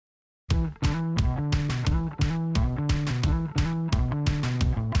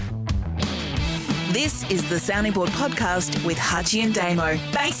This is the Sounding Board podcast with Hutchie and Damo.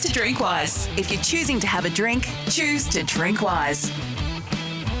 Thanks to Drinkwise. If you're choosing to have a drink, choose to drink wise.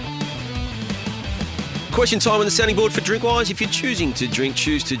 Question time on the Sounding Board for Drinkwise. If you're choosing to drink,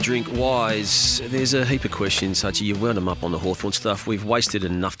 choose to drink wise. There's a heap of questions, Hutchie. You wound them up on the Hawthorn stuff. We've wasted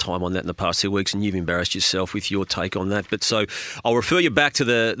enough time on that in the past 2 weeks, and you've embarrassed yourself with your take on that. But so I'll refer you back to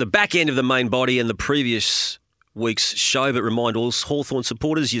the back end of the main body and the previous week's show, but remind all Hawthorn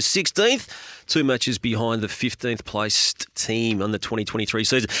supporters you're 16th, 2 matches behind the 15th placed team on the 2023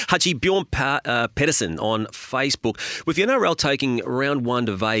 season. Hutchie, Bjorn Pedersen on Facebook. With the NRL taking round 1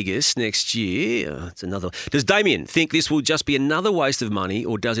 to Vegas next year, it's another. Does Damien think this will just be another waste of money,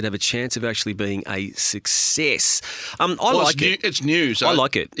 or does it have a chance of actually being a success? I like it. It's new, so I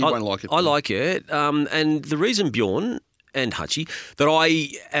like it. You won't like it. I like it. And the reason, Bjorn and Hutchie, that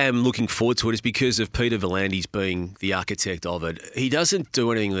I am looking forward to it is because of Peter V'landys being the architect of it. He doesn't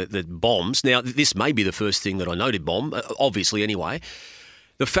do anything that bombs. Now, this may be the first thing that I know to bomb, obviously anyway.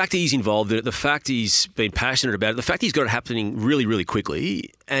 The fact that he's involved in it, the fact he's been passionate about it, the fact he's got it happening really, really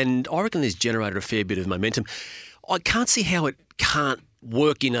quickly, and I reckon there's generated a fair bit of momentum. I can't see how it can't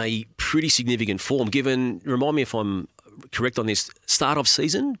work in a pretty significant form, given, remind me if I'm correct on this, start of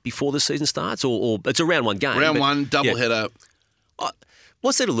season before the season starts, or it's a round 1 game. Round 1, double header.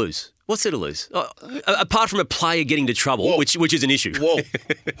 What's there to lose? Apart from a player getting into trouble, which is an issue. Whoa.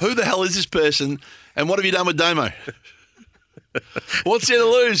 Who the hell is this person, and what have you done with Damo? What's there to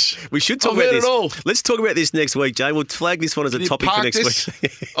lose? We should talk about this. All. Let's talk about this next week, Jay. We'll flag this one as a topic for next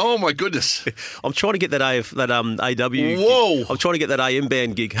week. Oh my goodness! I'm trying to get that AW. Whoa! I'm trying to get that AM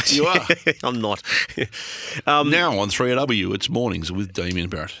band gig. You are. I'm not. Now on 3AW, it's mornings with Damien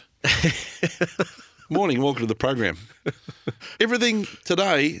Barrett. Morning, welcome to the program. Everything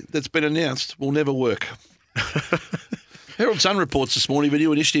today that's been announced will never work. Herald Sun reports this morning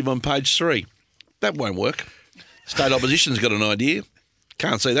video initiative on page 3. That won't work. State opposition's got an idea.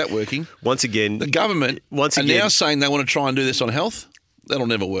 Can't see that working. Once again, the government are now saying they want to try and do this on health. That'll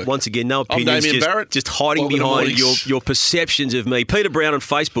never work. Once again, no opinions. I'm Damien Barrett. Just hiding behind your perceptions of me. Peter Brown on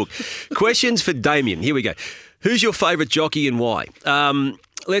Facebook. Questions for Damien. Here we go. Who's your favourite jockey and why?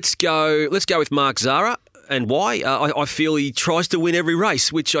 Let's go with Mark Zahra. And why? I feel he tries to win every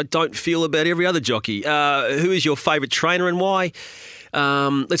race, which I don't feel about every other jockey. Who is your favourite trainer and why?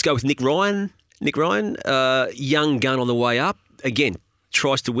 Let's go with Nick Ryan. Young gun on the way up. Again,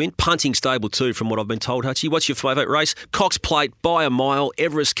 tries to win. Punting stable too, from what I've been told, Hutchie. What's your favourite race? Cox Plate by a mile.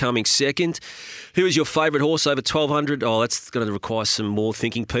 Everest coming second. Who is your favourite horse over 1,200? Oh, that's going to require some more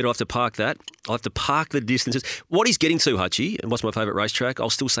thinking, Peter. I'll have to park that. I'll have to park the distances. What he's getting to, Hutchie, and what's my favourite racetrack? I'll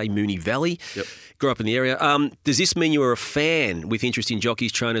still say Moonee Valley. Yep. Grew up in the area. Does this mean you are a fan with interest in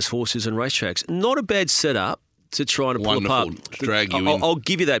jockeys, trainers, horses and racetracks? Not a bad setup to try and pull apart. Drag you in. I'll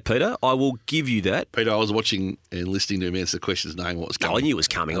give you that, Peter. I will give you that. Peter, I was watching and listening to him answer the questions, knowing what was coming. I knew it was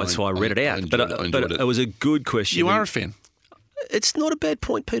coming. That's why I read it out. But it was a good question. You are a fan. It's not a bad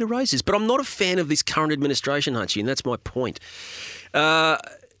point Peter raises, but I'm not a fan of this current administration, Hutchie, and that's my point.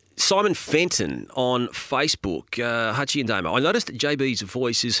 Simon Fenton on Facebook, Hutchie and Damo. I noticed that JB's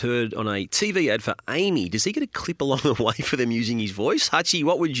voice is heard on a TV ad for Amy. Does he get a clip along the way for them using his voice? Hutchie,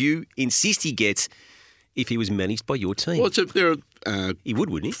 what would you insist he gets if he was managed by your team? Well, they're he would,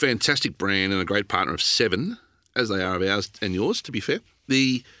 wouldn't he? Fantastic brand and a great partner of Seven, as they are of ours and yours, to be fair.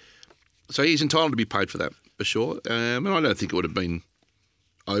 So he's entitled to be paid for that, for sure. And I don't think it would have been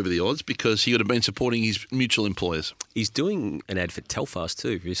over the odds because he would have been supporting his mutual employers. He's doing an ad for Telfast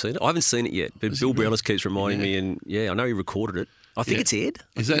too. Have you seen it? I haven't seen it yet, but Bill Browners keeps reminding me, and I know he recorded it. I think it's Ed.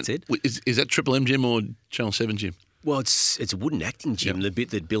 Is that Triple M Jim or Channel 7 Jim? Well, it's a wooden acting gym, the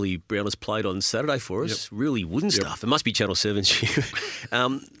bit that Billy Browners played on Saturday for us. Really wooden stuff. It must be Channel 7 gym.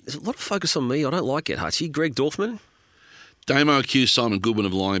 There's a lot of focus on me. I don't like it, Hutchie. Greg Dorfman. Damo accused Simon Goodwin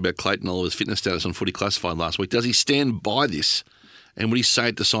of lying about Clayton Oliver's fitness status on Footy Classified last week. Does he stand by this? And would he say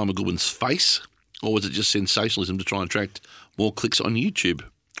it to Simon Goodwin's face? Or was it just sensationalism to try and attract more clicks on YouTube?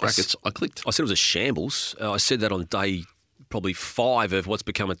 Brackets, I clicked. I said it was a shambles. I said that on day probably 5 of what's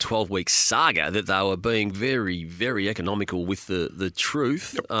become a 12-week saga, that they were being very, very economical with the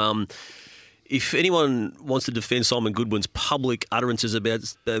truth. Yep. If anyone wants to defend Simon Goodwin's public utterances about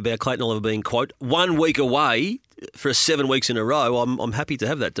Clayton Oliver being, quote, 1 week away for 7 weeks in a row, I'm happy to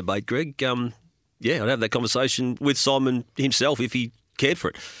have that debate, Greg. I'd have that conversation with Simon himself if he cared for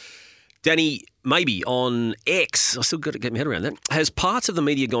it. Danny, maybe on X, I still got to get my head around that, has parts of the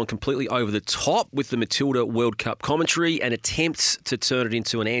media gone completely over the top with the Matilda World Cup commentary and attempts to turn it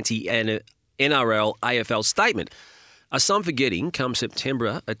into an anti-NRL AFL statement? Are some forgetting, come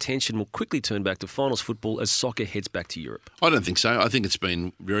September, attention will quickly turn back to finals football as soccer heads back to Europe? I don't think so. I think it's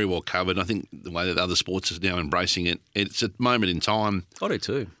been very well covered. I think the way that other sports is now embracing it, it's a moment in time. I do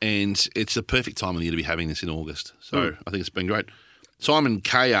too. And it's the perfect time of the year to be having this in August. So I think it's been great. Simon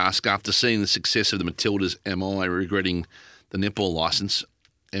K asked, after seeing the success of the Matildas, am I regretting the netball licence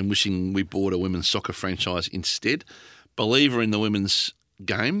and wishing we bought a women's soccer franchise instead? Believer in the women's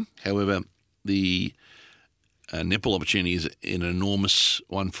game. However, the netball opportunity is an enormous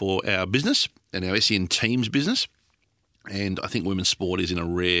one for our business and our SEN team's business. And I think women's sport is in a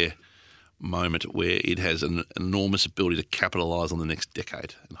rare moment where it has an enormous ability to capitalise on the next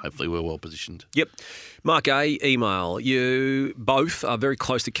decade. And hopefully we're well positioned. Yep. Mark A, email. You both are very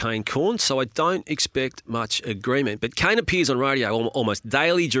close to Kane Corn, so I don't expect much agreement. But Kane appears on radio almost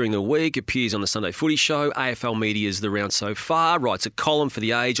daily during the week, appears on the Sunday Footy Show. AFL Media's the round so far, writes a column for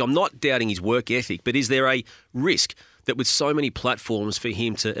The Age. I'm not doubting his work ethic, but is there a risk that with so many platforms for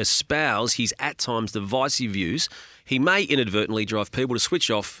him to espouse his at times divisive views, he may inadvertently drive people to switch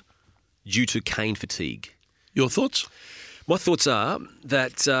off due to Kane fatigue? Your thoughts? My thoughts are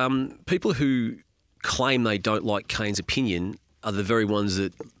that people who claim they don't like Kane's opinion are the very ones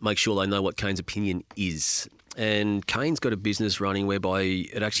that make sure they know what Kane's opinion is. And Kane's got a business running whereby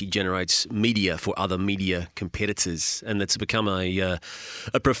it actually generates media for other media competitors, and it's become a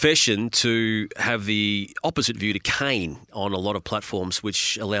profession to have the opposite view to Kane on a lot of platforms,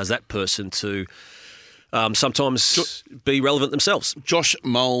 which allows that person to sometimes be relevant themselves. Josh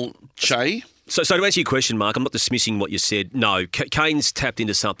Mulcahy. So to answer your question, Mark, I'm not dismissing what you said. No, Kane's tapped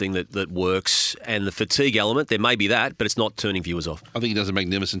into something that works, and the fatigue element, there may be that, but it's not turning viewers off. I think he does a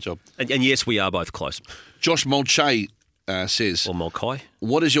magnificent job. And yes, we are both close. Josh Mulcahy says, or Mulcahy.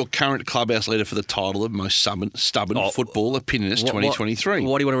 What is your current clubhouse leader for the title of most stubborn football opinionist 2023?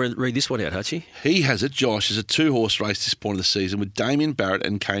 Why do you want to read this one out, Hutchie? He has it. Josh is a two-horse race at this point of the season with Damien Barrett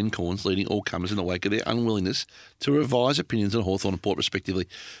and Kane Corns leading all comers in the wake of their unwillingness to revise opinions on Hawthorn and Port respectively.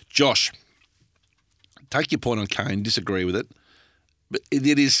 Josh, take your point on Kane, disagree with it, but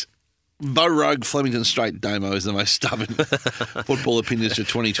it is Bo Rogue Flemington Straight Damo is the most stubborn football opinionist of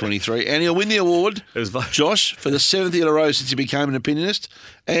 2023, and he'll win the award, Josh, for the 7th year in a row since he became an opinionist,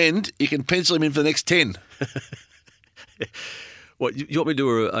 and you can pencil him in for the next 10. What, you want me to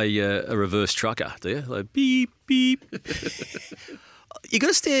do a reverse trucker, do you? Like, beep, beep. You got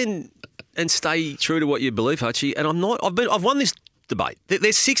to stand and stay true to what you believe, Hutchie, and I've won this debate. They're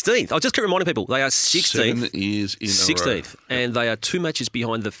 16th. I just keep reminding people they are 16th. 7 years in 16th, a row. and they are 2 matches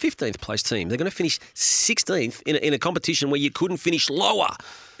behind the 15th place team. They're going to finish 16th in a competition where you couldn't finish lower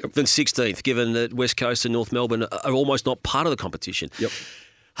than 16th, given that West Coast and North Melbourne are almost not part of the competition. Yep.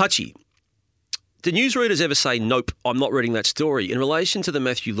 Hutchie, do newsreaders ever say, nope, I'm not reading that story? In relation to the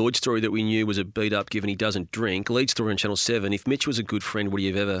Matthew Lloyd story that we knew was a beat-up given he doesn't drink, lead story on Channel 7, if Mitch was a good friend, would he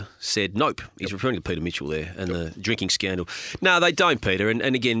have ever said nope? He's referring to Peter Mitchell there and the drinking scandal. No, they don't, Peter. And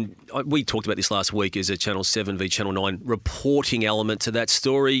again, we talked about this last week as a Channel 7 v Channel 9 reporting element to that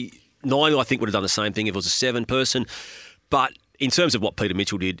story. 9, I think, would have done the same thing if it was a 7 person. But in terms of what Peter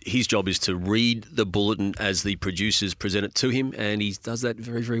Mitchell did, his job is to read the bulletin as the producers present it to him, and he does that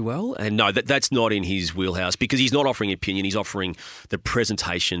very, very well. And no, that's not in his wheelhouse because he's not offering opinion, he's offering the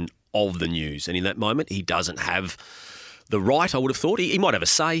presentation of the news. And in that moment, he doesn't have the right, I would have thought. He might have a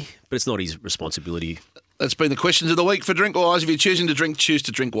say, but it's not his responsibility. That's been the questions of the week for Drinkwise. If you're choosing to drink, choose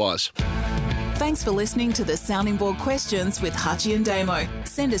to drink wise. Thanks for listening to the Sounding Board Questions with Hutchie and Damo.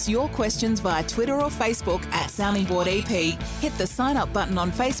 Send us your questions via Twitter or Facebook at Sounding Board EP. Hit the sign up button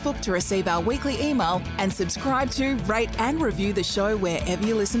on Facebook to receive our weekly email and subscribe to, rate and review the show wherever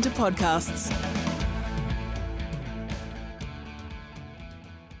you listen to podcasts.